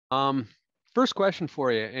Um, First question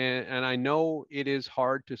for you, and I know it is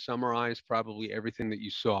hard to summarize probably everything that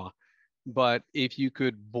you saw, but if you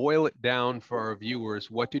could boil it down for our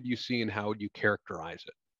viewers, what did you see and how would you characterize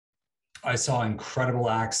it? I saw incredible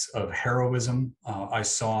acts of heroism. I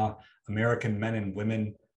saw American men and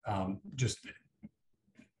women just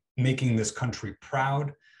making this country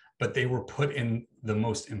proud, but they were put in the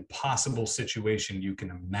most impossible situation you can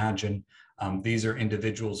imagine. These are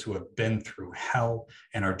individuals who have been through hell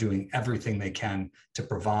and are doing everything they can to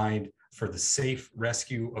provide for the safe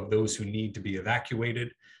rescue of those who need to be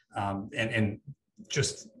evacuated. And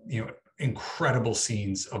just, incredible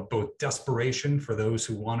scenes of both desperation for those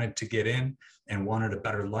who wanted to get in and wanted a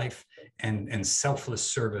better life, and selfless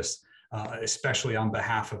service, especially on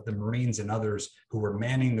behalf of the Marines and others who were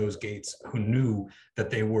manning those gates, who knew that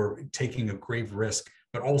they were taking a grave risk,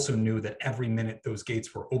 but also knew that every minute those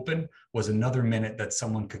gates were open was another minute that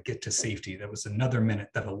someone could get to safety. That was another minute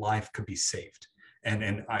that a life could be saved.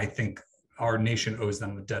 And I think our nation owes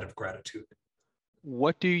them a debt of gratitude.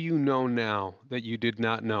 What do you know now that you did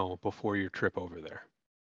not know before your trip over there?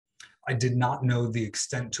 I did not know the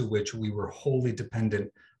extent to which we were wholly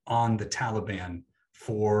dependent on the Taliban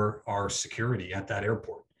for our security at that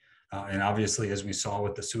airport. And obviously, as we saw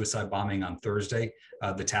with the suicide bombing on Thursday,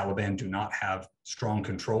 the Taliban do not have strong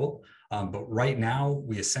control. But right now,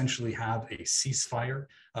 we essentially have a ceasefire,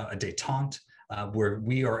 a detente, where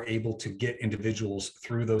we are able to get individuals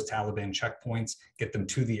through those Taliban checkpoints, get them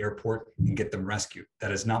to the airport, and get them rescued.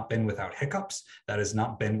 That has not been without hiccups. That has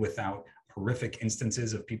not been without horrific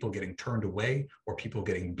instances of people getting turned away or people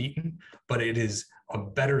getting beaten, but it is a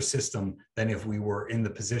better system than if we were in the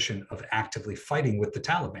position of actively fighting with the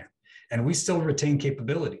Taliban. And we still retain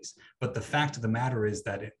capabilities. But the fact of the matter is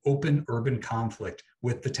that an open urban conflict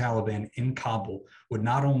with the Taliban in Kabul would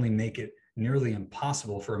not only make it nearly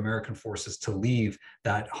impossible for American forces to leave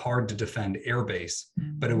that hard to defend airbase,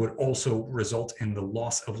 but it would also result in the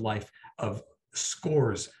loss of life of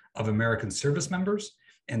scores of American service members.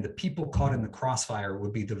 And the people caught in the crossfire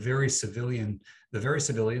would be the very civilians,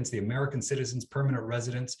 the American citizens, permanent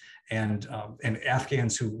residents, and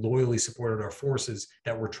Afghans who loyally supported our forces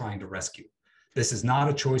that we're trying to rescue. This is not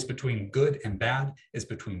a choice between good and bad, it's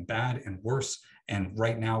between bad and worse. And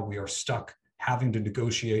right now we are stuck having to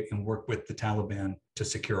negotiate and work with the Taliban to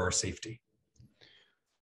secure our safety.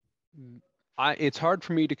 It's hard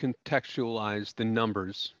for me to contextualize the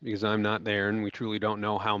numbers because I'm not there and we truly don't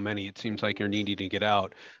know how many it seems like you're needing to get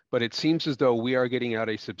out. But it seems as though we are getting out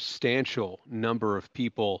a substantial number of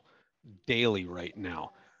people daily right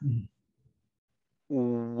now. Mm-hmm.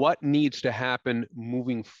 What needs to happen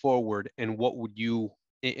moving forward, and what would you,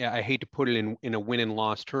 I hate to put it in a win and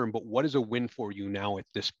loss term, but what is a win for you now at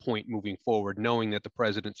this point moving forward, knowing that the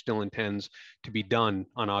president still intends to be done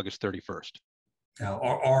on August 31st?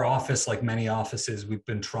 Our office, like many offices, we've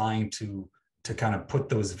been trying to kind of put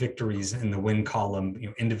those victories in the win column.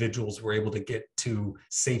 Individuals were able to get to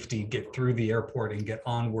safety, get through the airport, and get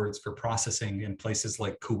onwards for processing in places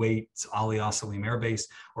like Kuwait's Ali Salim Air Base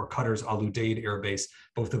or Qatar's Al Udeid Air Base,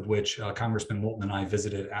 both of which Congressman Moulton and I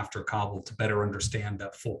visited after Kabul to better understand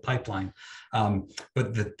that full pipeline.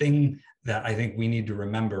 But the thing that I think we need to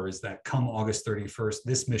remember is that come August 31st,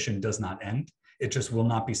 this mission does not end. It just will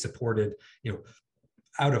not be supported,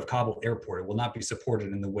 out of Kabul airport. It will not be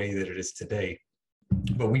supported in the way that it is today.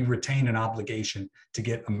 But we retain an obligation to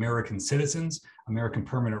get American citizens, American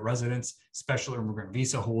permanent residents, special immigrant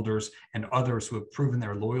visa holders, and others who have proven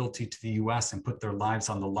their loyalty to the US and put their lives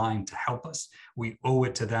on the line to help us. We owe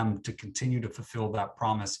it to them to continue to fulfill that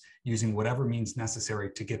promise using whatever means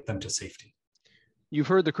necessary to get them to safety. You've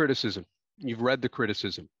heard the criticism. You've read the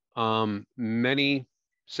criticism. Many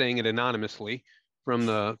saying it anonymously from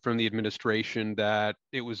the administration that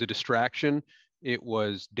it was a distraction, it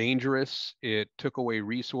was dangerous, it took away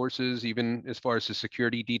resources, even as far as the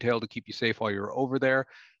security detail to keep you safe while you're over there.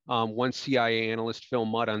 One CIA analyst, Phil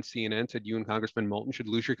Mudd on CNN, said you and Congressman Moulton should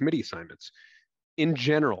lose your committee assignments. In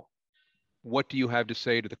general, what do you have to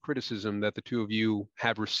say to the criticism that the two of you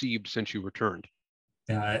have received since you returned?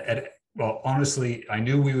 Well, honestly, I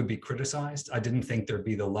knew we would be criticized. I didn't think there'd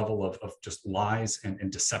be the level of just lies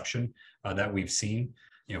and deception that we've seen.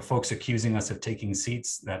 Folks accusing us of taking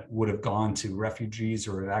seats that would have gone to refugees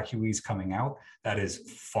or evacuees coming out. That is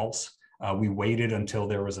false. We waited until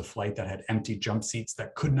there was a flight that had empty jump seats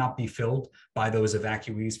that could not be filled by those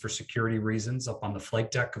evacuees for security reasons up on the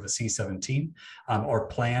flight deck of a C-17. Our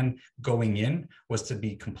plan going in was to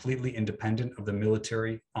be completely independent of the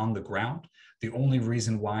military on the ground. The only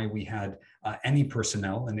reason why we had any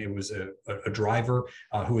personnel. And it was a driver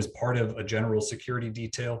who was part of a general security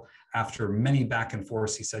detail. After many back and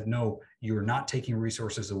forths, he said, no, you're not taking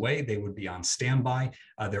resources away. They would be on standby.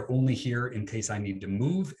 They're only here in case I need to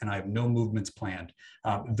move, and I have no movements planned.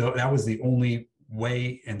 That was the only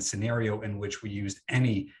way and scenario in which we used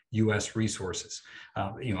any U.S. resources.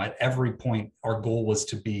 At every point, our goal was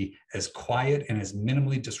to be as quiet and as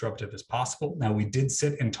minimally disruptive as possible. Now, we did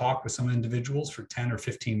sit and talk with some individuals for 10 or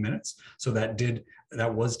 15 minutes. So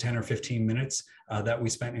that was 10 or 15 minutes that we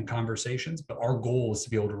spent in conversations. But our goal is to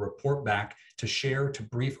be able to report back, to share, to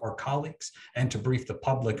brief our colleagues, and to brief the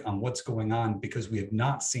public on what's going on, because we have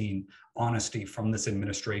not seen honesty from this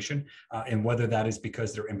administration. And whether that is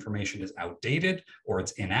because their information is outdated, or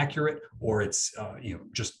it's inaccurate, or it's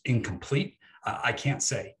just incomplete, I can't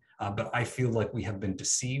say. But I feel like we have been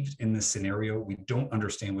deceived in this scenario. We don't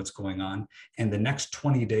understand what's going on. And the next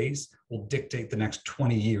 20 days will dictate the next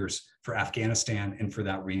 20 years for Afghanistan and for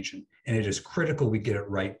that region. And it is critical we get it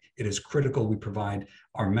right. It is critical we provide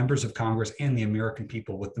our members of Congress and the American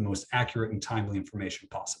people with the most accurate and timely information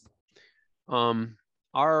possible.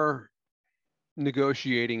 Our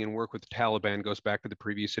negotiating and work with the Taliban goes back to the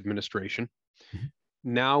previous administration. Mm-hmm.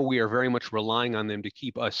 Now we are very much relying on them to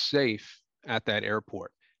keep us safe at that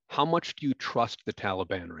airport. How much do you trust the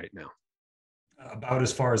Taliban right now? About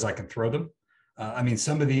as far as I can throw them.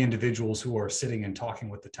 Some of the individuals who are sitting and talking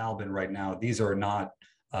with the Taliban right now, these are not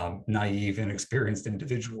naive, inexperienced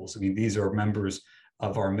individuals. These are members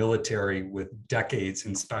of our military with decades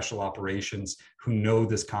in special operations who know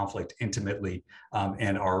this conflict intimately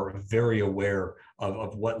and are very aware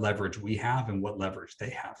of what leverage we have and what leverage they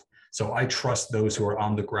have. So I trust those who are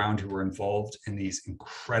on the ground, who are involved in these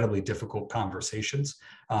incredibly difficult conversations.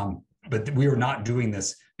 But we are not doing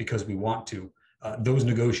this because we want to. Those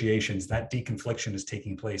negotiations, that deconfliction is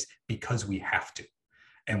taking place because we have to.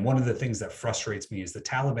 And one of the things that frustrates me is the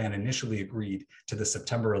Taliban initially agreed to the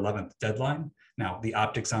September 11th deadline. Now, the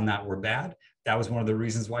optics on that were bad. That was one of the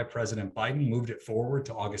reasons why President Biden moved it forward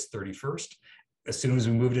to August 31st. As soon as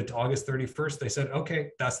we moved it to August 31st, they said,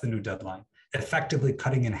 okay, that's the new deadline, effectively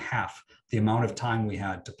cutting in half the amount of time we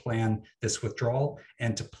had to plan this withdrawal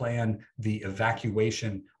and to plan the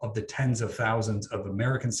evacuation of the tens of thousands of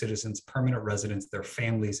American citizens, permanent residents, their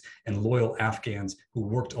families, and loyal Afghans who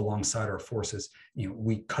worked alongside our forces.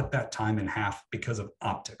 We cut that time in half because of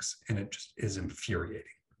optics, and it just is infuriating.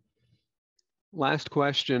 Last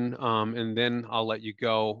question, and then I'll let you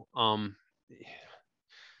go.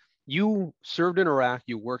 You served in Iraq,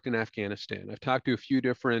 you worked in Afghanistan. I've talked to a few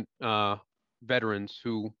different veterans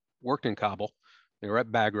who worked in Kabul. They were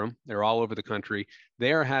at Bagram. They're all over the country.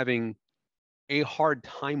 They are having a hard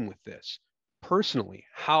time with this. Personally,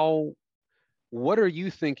 what are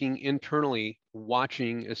you thinking internally,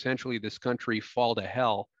 watching essentially this country fall to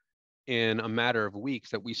hell in a matter of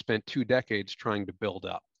weeks that we spent 2 decades trying to build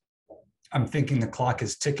up? I'm thinking the clock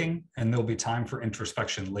is ticking and there'll be time for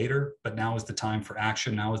introspection later, but now is the time for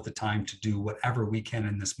action. Now is the time to do whatever we can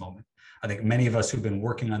in this moment. I think many of us who've been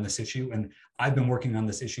working on this issue, and I've been working on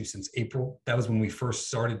this issue since April. That was when we first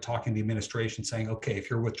started talking to the administration saying, okay, if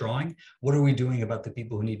you're withdrawing, what are we doing about the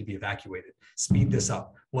people who need to be evacuated? Speed this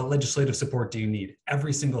up. What legislative support do you need?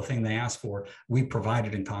 Every single thing they asked for, we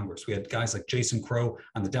provided in Congress. We had guys like Jason Crow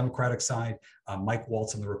on the Democratic side, Mike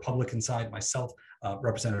Waltz on the Republican side, myself,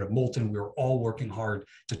 Representative Moulton. We were all working hard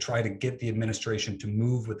to try to get the administration to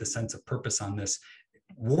move with a sense of purpose on this,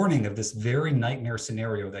 warning of this very nightmare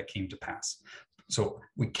scenario that came to pass. So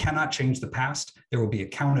we cannot change the past. There will be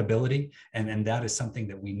accountability, and that is something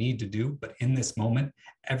that we need to do. But in this moment,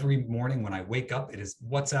 every morning when I wake up, it is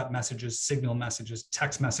WhatsApp messages, Signal messages,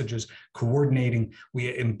 text messages, coordinating.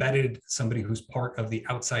 We embedded somebody who's part of the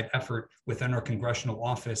outside effort within our congressional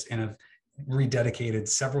office and have rededicated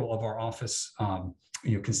several of our office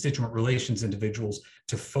constituent relations individuals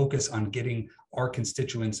to focus on getting our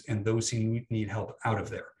constituents and those who need help out of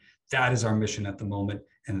there. That is our mission at the moment,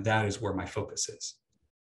 and that is where my focus is.